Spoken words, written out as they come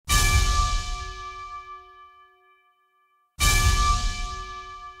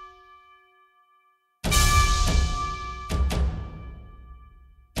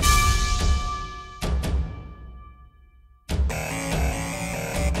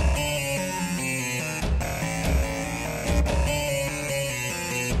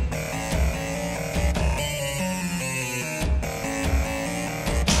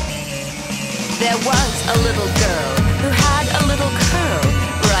was a little girl who had a little curl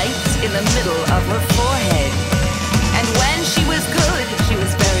right in the middle of her forehead. And when she was good, she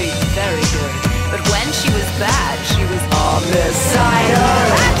was very, very good. But when she was bad, she was homicidal.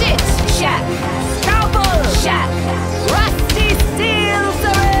 Hatchet! Shat! Scalpel! Shat! Rusty steel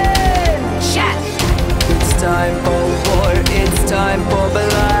syringe! Shat! It's time for war, it's time for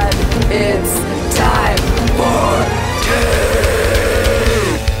blood, it's time for death!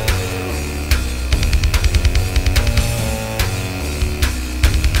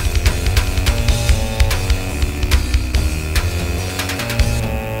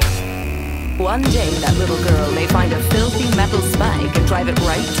 One day that little girl may find a filthy metal spike and drive it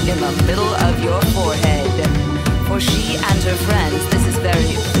right in the middle of your forehead. For she and her friends, this is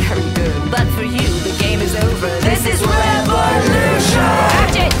very, very good. But for you, the game is over. This is revolution!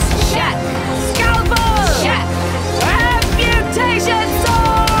 Hatchet! Shat! Scalpel! Shat! Amputation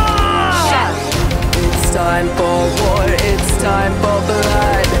sword! Shat! It's time for war, it's time for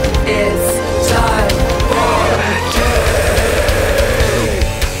blood, it's time for death!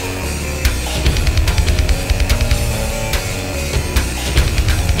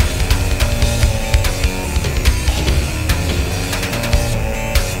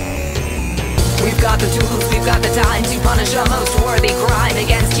 We've got the tools, we've got the time to punish a most worthy crime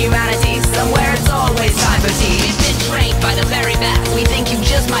against humanity. Somewhere it's always time for tea. We've been trained by the very best. We think you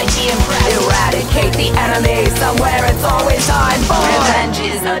just might be impressed. Eradicate the enemy. Somewhere it's always time for revenge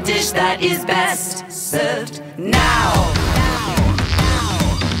is a dish that is best served now.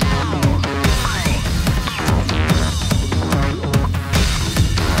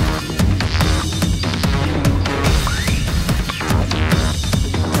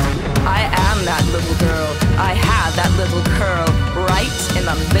 That little girl, I have that little curl right in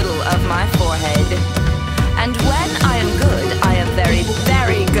the middle of my forehead. And when I am good, I am very,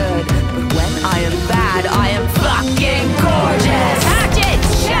 very good. But when I am bad, I am fucking gorgeous. Hatchet!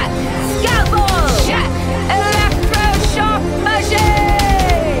 Shat! Scalpel! Shat! Electroshock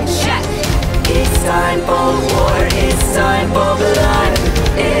machine! Shat! It's time for war, it's time for blood,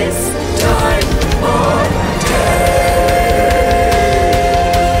 it's time for death!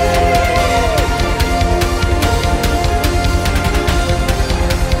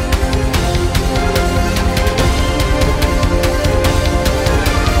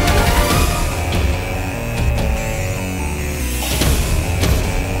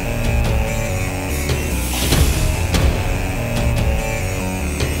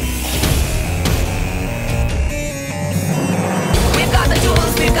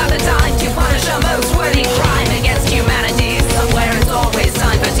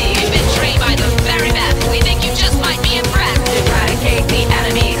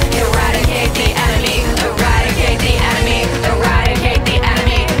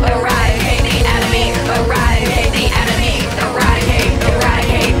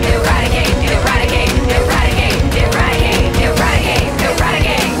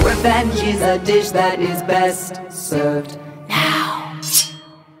 Revenge is a dish that is best served